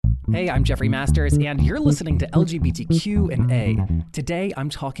Hey, I'm Jeffrey Masters, and you're listening to LGBTQ&A. Today, I'm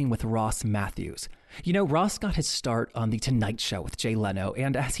talking with Ross Mathews. You know, Ross got his start on The Tonight Show with Jay Leno,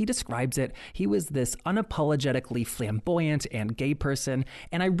 and as he describes it, he was this unapologetically flamboyant and gay person,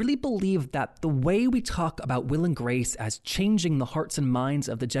 and I really believe that the way we talk about Will and Grace as changing the hearts and minds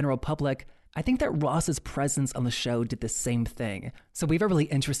of the general public, I think that Ross's presence on the show did the same thing. So we have a really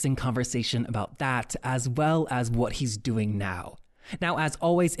interesting conversation about that, as well as what he's doing now. Now, as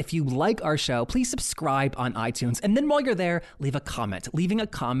always, if you like our show, please subscribe on iTunes. And then while you're there, leave a comment. Leaving a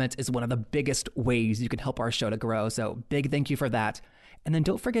comment is one of the biggest ways you can help our show to grow. So big thank you for that. And then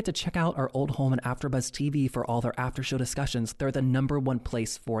don't forget to check out our Old Home and AfterBuzz TV for all their after show discussions. They're the #1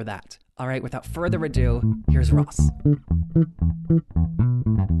 place for that. All right, without further ado, here's Ross.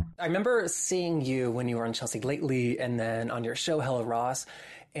 I remember seeing you when you were on Chelsea Lately and then on your show, Hello Ross,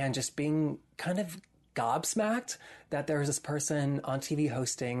 and just being kind of gobsmacked that there was this person on TV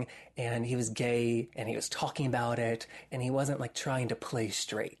hosting and he was gay and he was talking about it and he wasn't like trying to play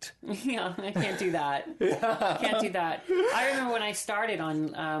straight. Yeah, I can't do that. Can't do that. I remember when I started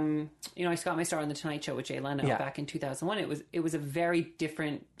on, I got my start on The Tonight Show with Jay Leno back in 2001. It was a very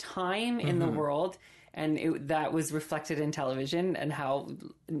different time in the world. And that was reflected in television and how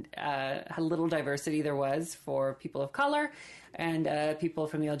little diversity there was for people of color and people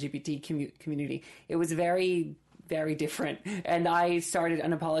from the LGBT community. It was very, very different. And I started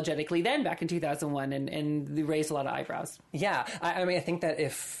unapologetically then back in 2001 and raised a lot of eyebrows. Yeah. I mean, I think that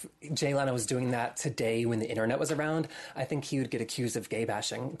if Jay Leno was doing that today when the internet was around, I think he would get accused of gay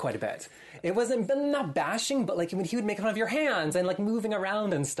bashing quite a bit. It wasn't not bashing, but like he would make fun of your hands and like moving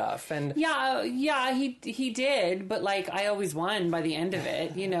around and stuff. And he did. But like I always won by the end of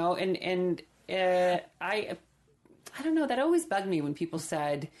it, you know, and I don't know. That always bugged me when people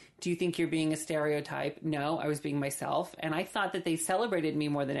said, do you think you're being a stereotype? No, I was being myself. And I thought that they celebrated me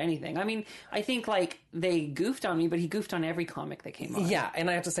more than anything. I mean, I think like they goofed on me, but he goofed on every comic that came on. Yeah. And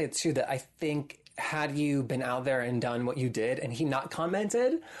I have to say too that I think had you been out there and done what you did and he not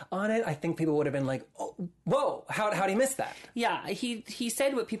commented on it, I think people would have been like, oh, whoa, how'd he miss that? Yeah, he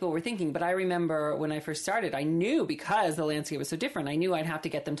said what people were thinking, but I remember when I first started, I knew because the landscape was so different, I knew I'd have to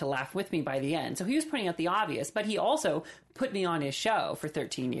get them to laugh with me by the end. So he was pointing out the obvious, but he also put me on his show for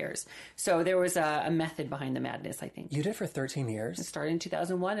 13 years. So there was a method behind the madness, I think. You did for 13 years? It started in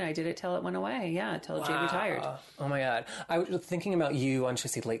 2001 and I did it till it went away. Yeah, till Jay retired. Oh my God. I was thinking about you on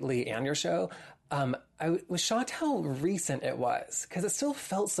Chelsea Lately and your show. I was shocked how recent it was because it still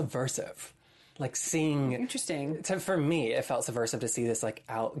felt subversive. Like seeing... Interesting. For me, it felt subversive to see this like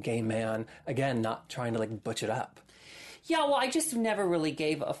out gay man, again, not trying to like butch it up. Yeah, well, I just never really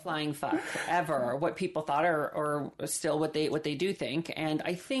gave a flying fuck ever what people thought or still what they do think. And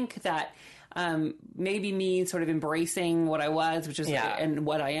I think that maybe me sort of embracing what I was, which is and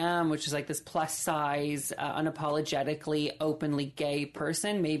what I am, which is like this plus size, unapologetically, openly gay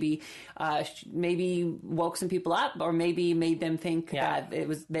person. Maybe woke some people up, or maybe made them think that it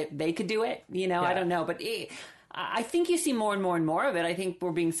was that they could do it. You know, I don't know, but. I think you see more and more and more of it. I think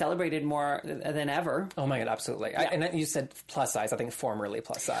we're being celebrated more than ever. Oh my God, absolutely. Yeah. And you said plus size, I think formerly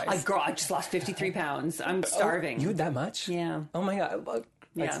plus size. I just lost 53 pounds. I'm starving. You that much? Yeah. Oh my God.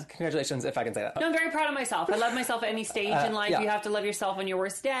 Yeah. Congratulations, if I can say that. No, I'm very proud of myself. I love myself at any stage in life. You have to love yourself on your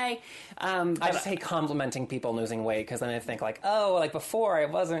worst day. I just hate complimenting people losing weight because then I think like, oh, like before I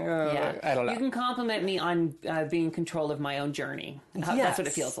wasn't, I don't know. You can compliment me on being in control of my own journey. That's what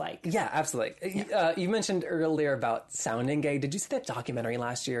it feels like. Yeah, absolutely. Yeah. You mentioned earlier about sounding gay. Did you see that documentary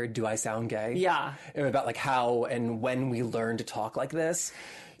last year, Do I Sound Gay? Yeah. About like how and when we learn to talk like this.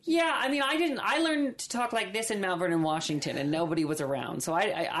 Yeah, I mean, I learned to talk like this in Mount Vernon, Washington, and nobody was around. So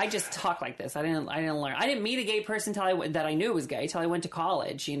I just talk like this. I didn't learn. I didn't meet a gay person that I knew was gay till I went to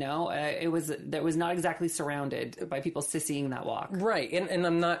college. You know, that was not exactly surrounded by people sissying that walk. Right, and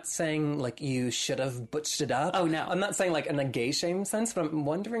I'm not saying like you should have butched it up. Oh no, I'm not saying like in a gay shame sense, but I'm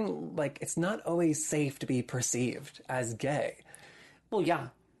wondering like it's not always safe to be perceived as gay. Well, yeah.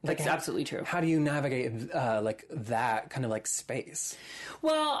 That's absolutely true. How do you navigate like that kind of like space?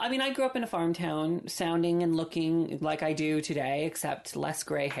 Well, I mean, I grew up in a farm town, sounding and looking like I do today, except less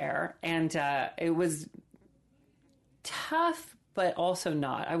gray hair, and it was tough, but also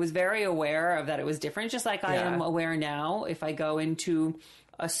not. I was very aware of that it was different, just like I am aware now. If I go into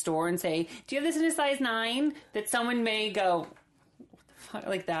a store and say, "Do you have this in a size 9?" that someone may go,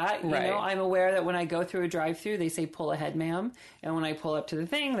 like that, you know, I'm aware that when I go through a drive-through, they say pull ahead, ma'am, and when I pull up to the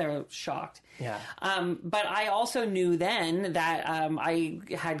thing, they're shocked. Yeah. But I also knew then that I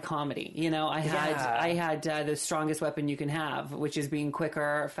had comedy. You know, I had the strongest weapon you can have, which is being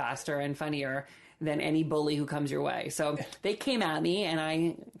quicker, faster, and funnier than any bully who comes your way. So they came at me, and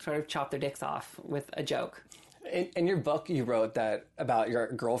I sort of chopped their dicks off with a joke. In your book, you wrote that about your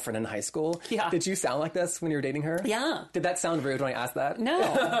girlfriend in high school. Yeah. Did you sound like this when you were dating her? Yeah. Did that sound rude when I asked that? No.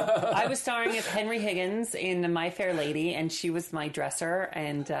 I was starring as Henry Higgins in My Fair Lady, and she was my dresser,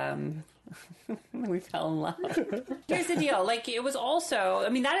 and we fell in love. Here's the deal. Like, it was also, I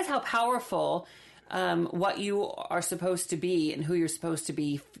mean, that is how powerful what you are supposed to be and who you're supposed to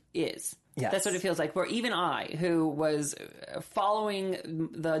be is. Yes. That's what it feels like. Where even I, who was following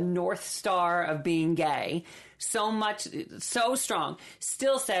the North Star of being gay so much, so strong,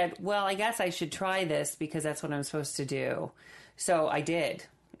 still said, well, I guess I should try this because that's what I'm supposed to do. So I did.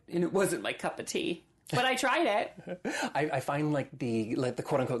 And it wasn't my cup of tea. But I tried it. I find like the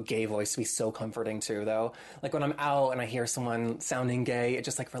quote unquote gay voice to be so comforting too, though. Like when I'm out and I hear someone sounding gay, it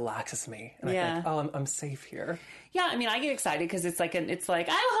just like relaxes me. And I think, oh, I'm safe here. Yeah, I mean, I get excited because it's like,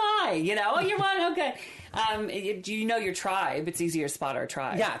 oh, hi, you know, oh, you're one, okay. Do you know your tribe? It's easier to spot our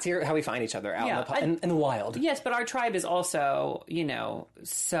tribe. Yeah, it's how we find each other out in the wild. Yes, but our tribe is also, you know,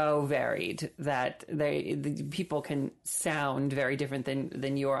 so varied that the people can sound very different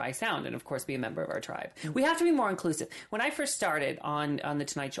than you or I sound, and of course be a member of our tribe. We have to be more inclusive. When I first started on The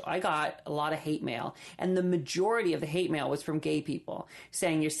Tonight Show, I got a lot of hate mail, and the majority of the hate mail was from gay people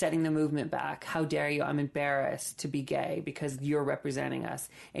saying, you're setting the movement back. How dare you? I'm embarrassed to be gay because you're representing us.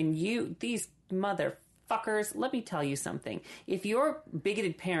 And these motherfuckers, let me tell you something. If your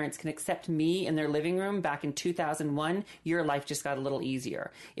bigoted parents can accept me in their living room back in 2001, your life just got a little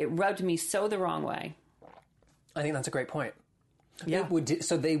easier. It rubbed me so the wrong way. I think that's a great point. Yeah.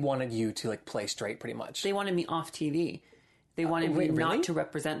 So they wanted you to like play straight pretty much. They wanted me off TV. They wanted me really? not to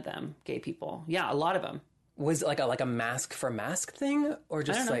represent them, gay people. Yeah, a lot of them. Was it like a mask for mask thing, or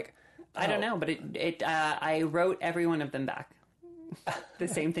just like? I don't know, but I wrote every one of them back. The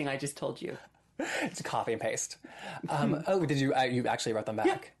same thing I just told you. It's a copy and paste. Did you? You actually wrote them back?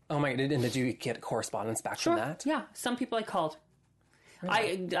 Yeah. Oh my! And did you get correspondence back from that? Yeah, some people I called.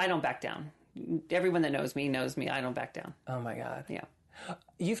 Really? I don't back down. Everyone that knows me. I don't back down. Oh my God. Yeah.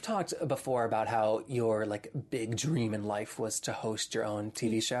 You've talked before about how your like big dream in life was to host your own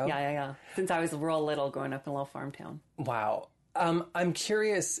TV show. Yeah. Since I was real little, growing up in a little farm town. Wow. I'm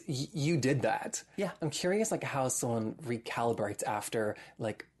curious, you did that. Yeah. I'm curious, like, how someone recalibrates after,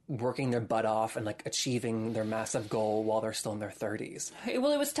 like, working their butt off and, like, achieving their massive goal while they're still in their 30s.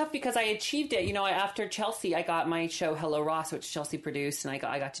 Well, it was tough because I achieved it. You know, after Chelsea, I got my show Hello Ross, which Chelsea produced, and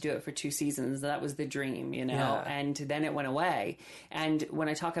I got to do it for 2 seasons. That was the dream, you know, Yeah. And then it went away. And when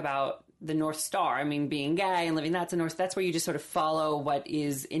I talk about the North Star, I mean, being gay and living, that's where you just sort of follow what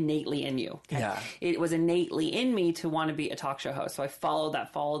is innately in you. Okay? Yeah. It was innately in me to want to be a talk show host. So I followed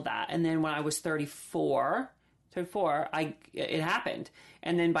that. And then when I was 34, it happened.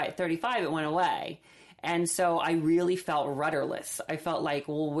 And then by 35, it went away. And so I really felt rudderless. I felt like,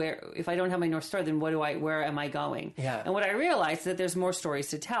 well, if I don't have my North Star, then where am I going? Yeah. And what I realized is that there's more stories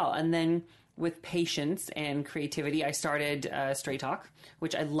to tell. And then with patience and creativity, I started Straight Talk,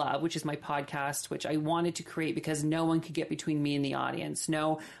 which I love, which is my podcast, which I wanted to create because no one could get between me and the audience.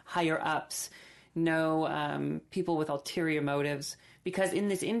 No higher ups, no people with ulterior motives. Because in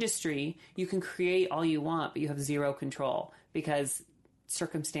this industry, you can create all you want, but you have zero control because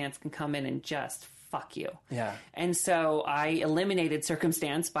circumstance can come in and just fuck you. Yeah. And so I eliminated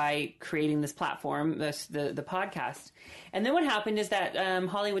circumstance by creating this platform, the podcast. And then what happened is that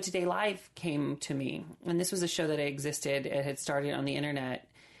Hollywood Today Live came to me. And this was a show that existed. It had started on the internet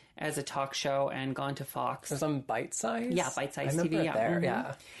as a talk show and gone to Fox. It was on Bite Size? Yeah, Bite Size I TV. remember it Yeah. there,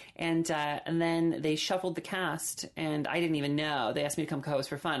 Mm-hmm. yeah. And then they shuffled the cast, and I didn't even know. They asked me to come co-host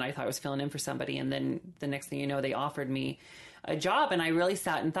for fun. I thought I was filling in for somebody, and then the next thing you know, they offered me a job, and I really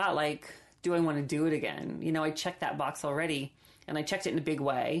sat and thought, like, do I want to do it again? You know, I checked that box already, and I checked it in a big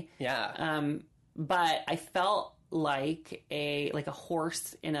way. Yeah. But I felt like a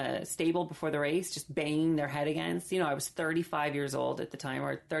horse in a stable before the race, just banging their head against. You know, I was 35 years old at the time,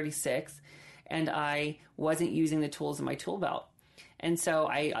 or 36, and I wasn't using the tools in my tool belt. And so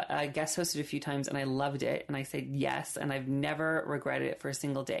I guest hosted a few times, and I loved it, and I said yes, and I've never regretted it for a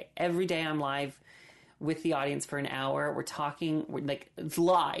single day. Every day I'm live with the audience for an hour. We're talking, it's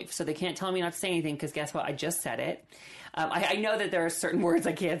live, so they can't tell me not to say anything because guess what? I just said it. I know that there are certain words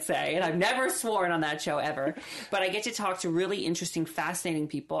I can't say, and I've never sworn on that show ever, but I get to talk to really interesting, fascinating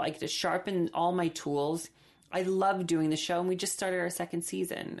people. I get to sharpen all my tools. I love doing the show, and we just started our second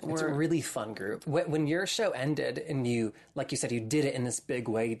season. It's a really fun group. When your show ended and you, like you said, you did it in this big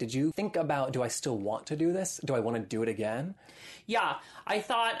way, did you think about, do I still want to do this? Do I want to do it again? Yeah, I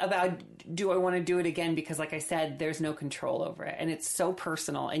thought about, do I want to do it again? Because like I said, there's no control over it, and it's so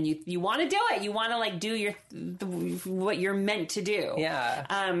personal, and you want to do it. You want to like do what you're meant to do. Yeah.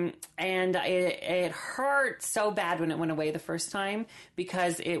 And it hurt so bad when it went away the first time,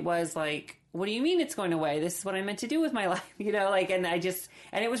 because it was like, what do you mean it's going away? This is what I meant to do with my life,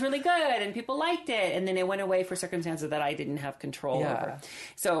 and it was really good and people liked it. And then it went away for circumstances that I didn't have control over.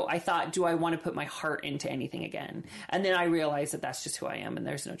 So I thought, do I want to put my heart into anything again? And then I realized that that's just who I am and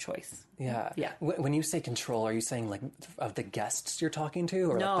there's no choice. Yeah. Yeah. When you say control, are you saying like of the guests you're talking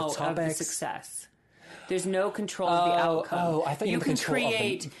to, or no, like the topics? of the success. There's no control of the outcome. Oh, I thought you can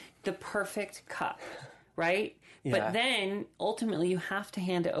create the perfect cup, right? Yeah. But then ultimately you have to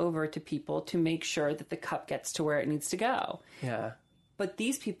hand it over to people to make sure that the cup gets to where it needs to go. Yeah. But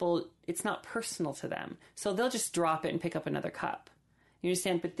these people, it's not personal to them. So they'll just drop it and pick up another cup. You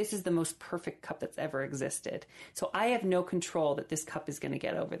understand? But this is the most perfect cup that's ever existed. So I have no control that this cup is going to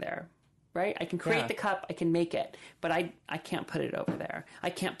get over there. Right? I can create the cup, I can make it, but I can't put it over there. I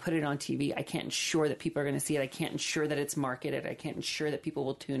can't put it on TV. I can't ensure that people are going to see it. I can't ensure that it's marketed. I can't ensure that people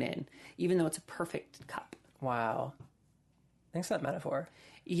will tune in, even though it's a perfect cup. Wow. Thanks for that metaphor.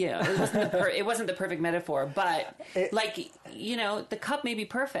 Yeah, it wasn't the perfect metaphor, but the cup may be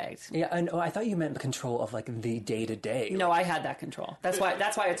perfect. Yeah, and I thought you meant the control of like the day to day. No, I had that control. That's why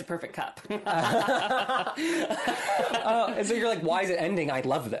it's a perfect cup. And so you're like, why is it ending? I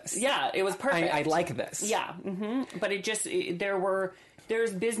love this. Yeah, it was perfect. I like this. Yeah, but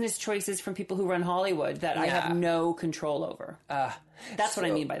there's business choices from people who run Hollywood that I have no control over. That's what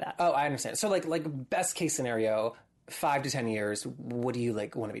I mean by that. Oh, I understand. So like best case scenario, 5 to 10 years, what do you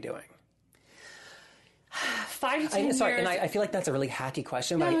like want to be doing? 5 to 10 years. Sorry, and I feel like that's a really hacky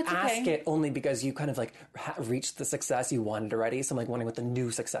question, but I ask it only because you kind of like reached the success you wanted already. So I'm like wondering what the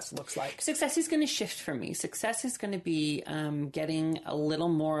new success looks like. Success is going to shift for me. Success is going to be getting a little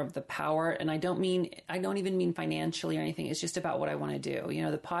more of the power. And I don't even mean financially or anything. It's just about what I want to do.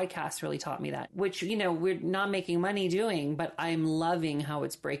 The podcast really taught me that, which, we're not making money doing, but I'm loving how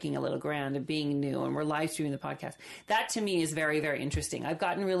it's breaking a little ground and being new. And we're live streaming the podcast. That to me is very, very interesting. I've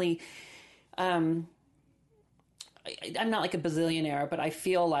gotten really, I'm not like a bazillionaire, but I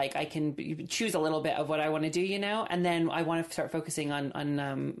feel like I can choose a little bit of what I want to do, and then I want to start focusing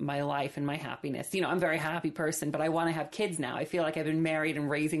on my life and my happiness. I'm a very happy person, but I want to have kids now. I feel like I've been married and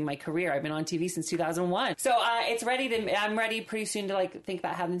raising my career. I've been on TV since 2001. So I'm ready pretty soon to like think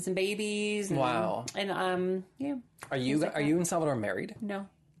about having some babies. Wow. And yeah. Are you in Salvador married? No.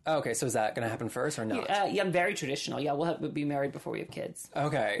 Oh, okay, so is that going to happen first or not? Yeah, I'm very traditional. Yeah, we'll be married before we have kids.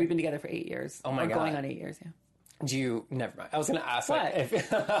 Okay. We've been together for 8 years. Oh my God. Going on 8 years, yeah. Never mind. I was going to ask, what? is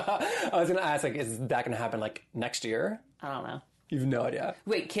that going to happen like next year? I don't know. You have no idea.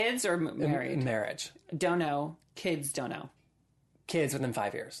 Wait, kids or married? Marriage. Don't know. Kids don't know. Kids within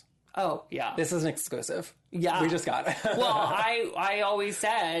 5 years. Oh, yeah. This is an exclusive. Yeah. We just got it. Well, I always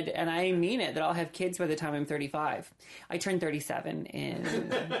said, and I mean it, that I'll have kids by the time I'm 35. I turned 37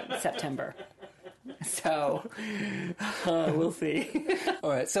 in September. So, we'll see. All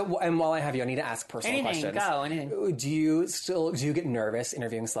right. So, and while I have you, I need to ask personal questions. Anything. Do you get nervous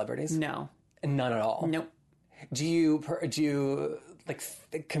interviewing celebrities? No. None at all? Nope. Do you like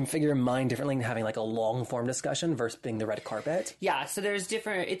configure your mind differently and having like a long form discussion versus being the red carpet? Yeah, so there's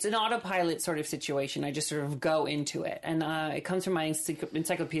it's an autopilot sort of situation. I just sort of go into it, and it comes from my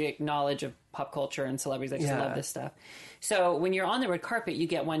encyclopedic knowledge of pop culture and celebrities. I just love this stuff. So when you're on the red carpet, you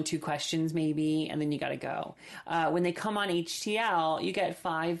get 1-2 questions maybe, and then you got to go. When they come on HTL, you get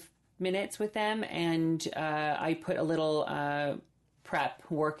 5 minutes with them, and I put a little prep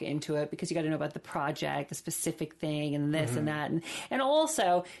work into it because you got to know about the project, the specific thing, and this and that, and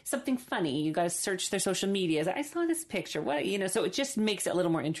also something funny. You got to search their social medias. I saw this picture. So it just makes it a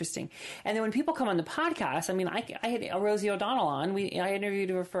little more interesting. And then when people come on the podcast, I mean, I had Rosie O'Donnell on. I interviewed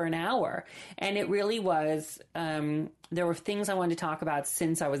her for an hour, and it really was. There were things I wanted to talk about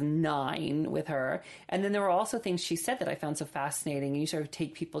since I was 9 with her. And then there were also things she said that I found so fascinating. You sort of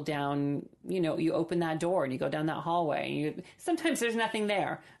take people down, you open that door and you go down that hallway. And sometimes there's nothing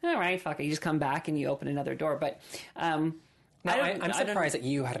there. All right, fuck it. You just come back and you open another door. But I'm surprised that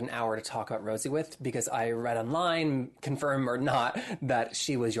you had an hour to talk about Rosie with, because I read online, confirm or not, that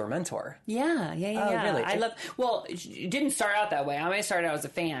she was your mentor. Yeah. Oh, really? It didn't start out that way. I started out as a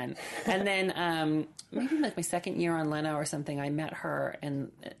fan. And then maybe like my second year on Leno or something, I met her.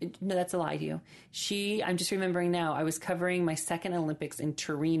 And no, that's a lie to you. I'm just remembering now, I was covering my second Olympics in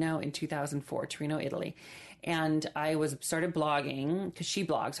Torino in 2004, Torino, Italy. and I started blogging because she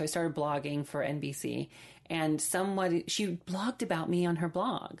blogs. So I started blogging for NBC, and she blogged about me on her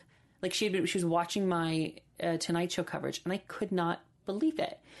blog. Like she was watching my Tonight Show coverage, and I could not believe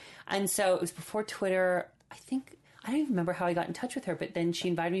it. And so it was before Twitter. I don't even remember how I got in touch with her, but then she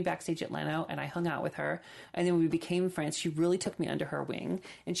invited me backstage at Leno, and I hung out with her, and then we became friends. She really took me under her wing,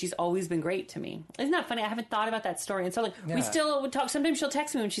 and she's always been great to me. Isn't that funny? I haven't thought about that story. And so we still would talk. Sometimes she'll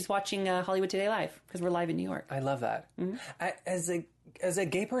text me when she's watching Hollywood Today Live, because we're live in New York. I love that. Mm-hmm. As a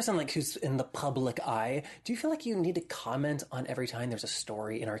gay person, like, who's in the public eye, do you feel like you need to comment on every time there's a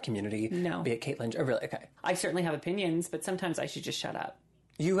story in our community? No. Be it Caitlyn, or really? Okay. I certainly have opinions, but sometimes I should just shut up.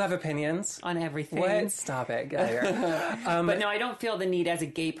 You have opinions? On everything. What? Stop it. Get out of here. But no, I don't feel the need as a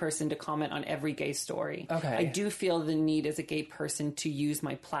gay person to comment on every gay story. Okay. I do feel the need as a gay person to use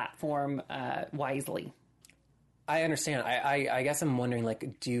my platform wisely. I understand. I guess I'm wondering,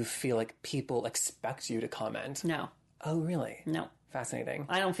 like, do you feel like people expect you to comment? No. Oh, really? No. Fascinating.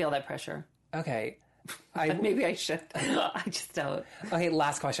 I don't feel that pressure. Okay. Maybe I should. I just don't. Okay,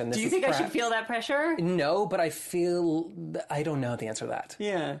 last question. Do you think I should feel that pressure? No, but I don't know the answer to that.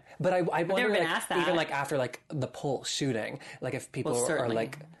 Yeah. But I wonder, never been asked that. Even like after like the Pulse shooting, like if people are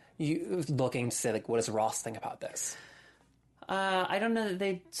like looking to say like, what does Ross think about this? I don't know that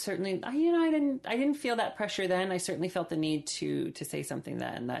they certainly. I didn't feel that pressure then. I certainly felt the need to say something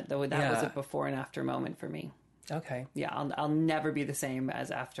then. That was a before and after moment for me. Okay. Yeah, I'll never be the same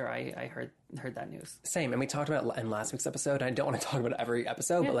as after I heard that news. Same, and we talked about it in last week's episode. I don't want to talk about every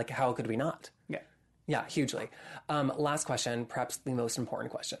episode, but like, how could we not? Yeah. Yeah, hugely. Last question, perhaps the most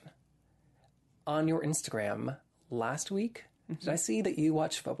important question. On your Instagram last week, did I see that you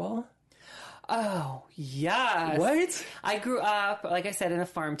watch football? Oh, yes. What? I grew up, like I said, in a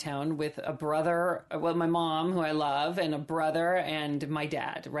farm town with a brother, my mom, who I love, and a brother and my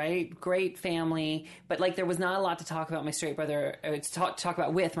dad, right? Great family. But like, there was not a lot to talk about my straight brother, to talk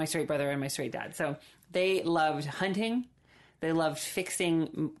about with my straight brother and my straight dad. So they loved hunting. They loved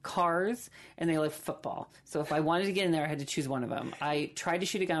fixing cars, and they loved football. So if I wanted to get in there, I had to choose one of them. I tried to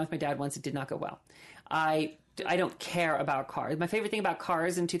shoot a gun with my dad once. It did not go well. I don't care about cars. My favorite thing about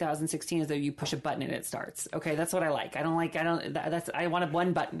cars in 2016 is that you push a button and it starts. Okay, that's what I like. I wanted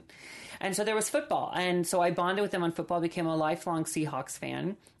one button. And so there was football. And so I bonded with them on football, became a lifelong Seahawks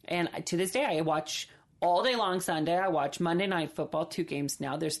fan. And to this day, I watch all day long Sunday. I watch Monday Night Football, 2 games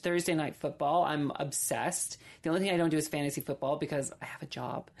now. There's Thursday Night Football. I'm obsessed. The only thing I don't do is fantasy football because I have a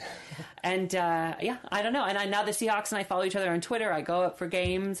job. And I don't know. And now the Seahawks and I follow each other on Twitter. I go up for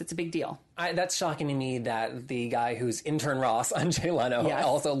games. It's a big deal. That's shocking to me that the guy who's intern Ross on Jay Leno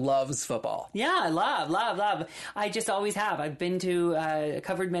also loves football. Yeah, love. I just always have. I've been to,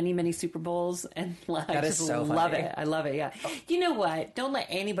 covered many Super Bowls, and I just love it. I love it, yeah. You know what? Don't let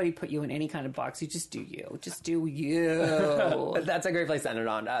anybody put you in any kind of box. You just do you. Just do you. That's a great place to end it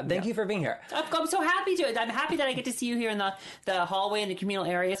on. Thank you for being here. I'm so happy to. I'm happy that I get to see you here in the hallway in the communal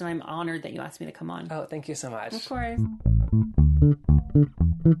areas, and I'm honored that you asked me to come on. Oh, thank you so much. Of course.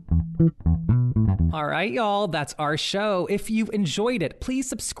 All right, y'all, that's our show. If you enjoyed it, please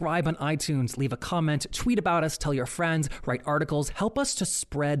subscribe on iTunes, leave a comment, tweet about us, tell your friends, write articles, help us to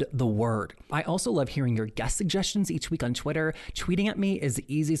spread the word. I also love hearing your guest suggestions each week on Twitter. Tweeting at me is the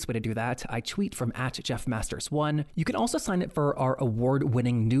easiest way to do that. I tweet from @JeffMasters1. You can also sign up for our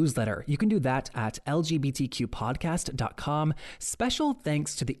award-winning newsletter. You can do that at lgbtqpodcast.com. Special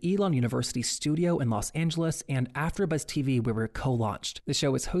thanks to the Elon University studio in Los Angeles and AfterBuzz TV, where we're co-launched. The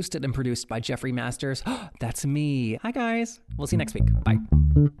show is hosted and produced by Jeffrey Masters. That's me. Hi, guys. We'll see you next week. Bye.